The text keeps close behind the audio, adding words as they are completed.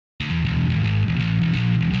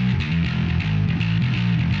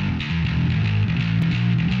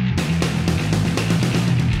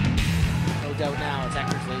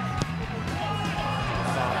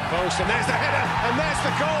and there's the header, and there's the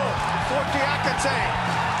goal for Diakate.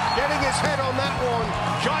 Getting his head on that one,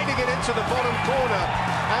 guiding it into the bottom corner,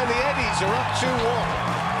 and the Eddies are up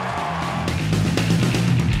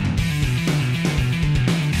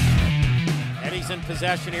 2-1. Eddies in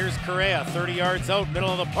possession. Here's Correa, 30 yards out, middle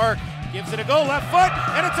of the park. Gives it a go, left foot,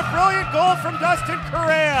 and it's a brilliant goal from Dustin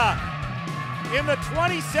Correa. In the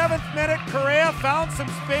 27th minute, Correa found some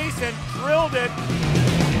space and drilled it.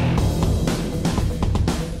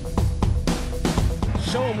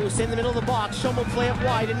 Shomu's in the middle of the box. Shomu will play it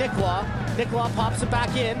wide to Nicola. Nicola pops it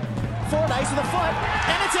back in. Fordyce with a foot,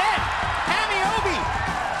 and it's in! Amiobi!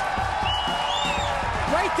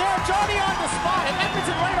 Right there, Johnny on the spot, and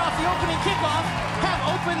Edmonton right off the opening kickoff have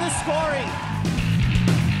opened the scoring.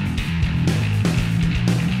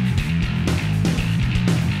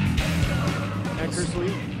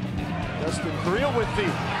 Eckersley, Dustin Correa with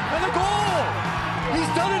and the goal!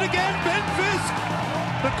 He's done it again, Ben Fisk!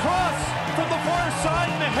 The cross from the far side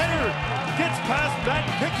and the header gets past Matt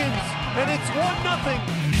Pickens, and it's 1-0.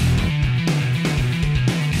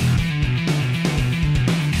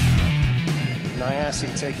 Nyasi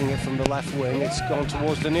taking it from the left wing. It's gone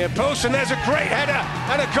towards the near post, and there's a great header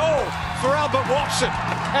and a goal for Albert Watson.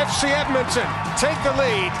 FC Edmonton take the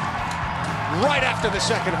lead right after the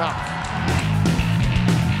second half.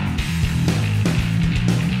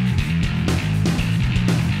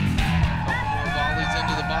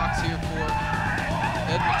 Here for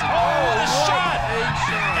Edmonton. Oh, a shot!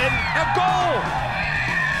 And a goal!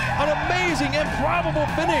 An amazing, improbable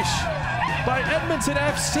finish by Edmonton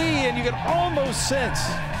FC, and you can almost sense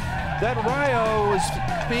that Rio was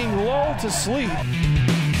being lulled to sleep.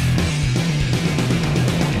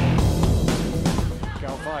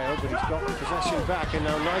 Galvayo, but he's got possession back, and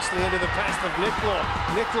now nicely into the pass of Nicola.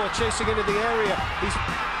 Nicola chasing into the area. He's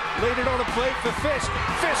laid it on a plate for Fisk.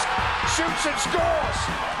 Fisk shoots and scores!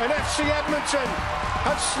 And FC Edmonton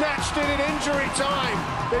have snatched it in injury time.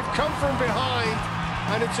 They've come from behind,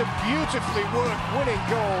 and it's a beautifully worked winning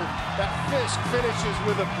goal that Fisk finishes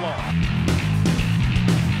with a block.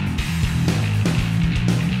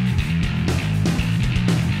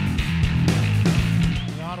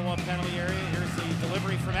 The Ottawa penalty area. Here's the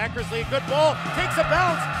delivery from Eckersley. Good ball. Takes a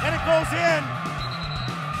bounce, and it goes in.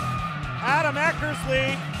 Adam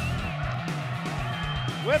Eckersley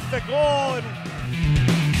with the goal.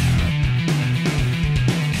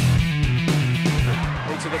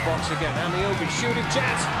 Into the box again. Amiobi shooting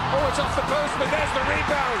chance. Oh, it's off the post, but there's the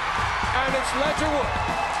rebound. And it's Ledgerwood.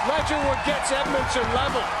 Ledgerwood gets Edmonton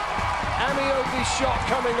level. Amiobi's shot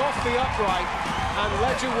coming off the upright, and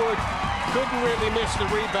Ledgerwood couldn't really miss the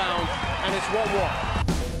rebound, and it's 1-1.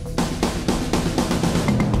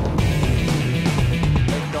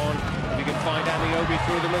 Find Amiobi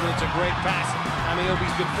through the middle. It's a great pass. Amiobi's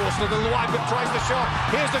been forced a little wide, but tries the shot.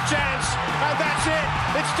 Here's the chance, and that's it.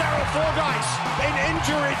 It's Daryl Fordyce in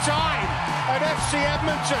injury time, and FC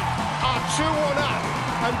Edmonton are 2-1 up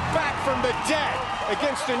and back from the dead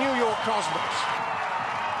against the New York Cosmos.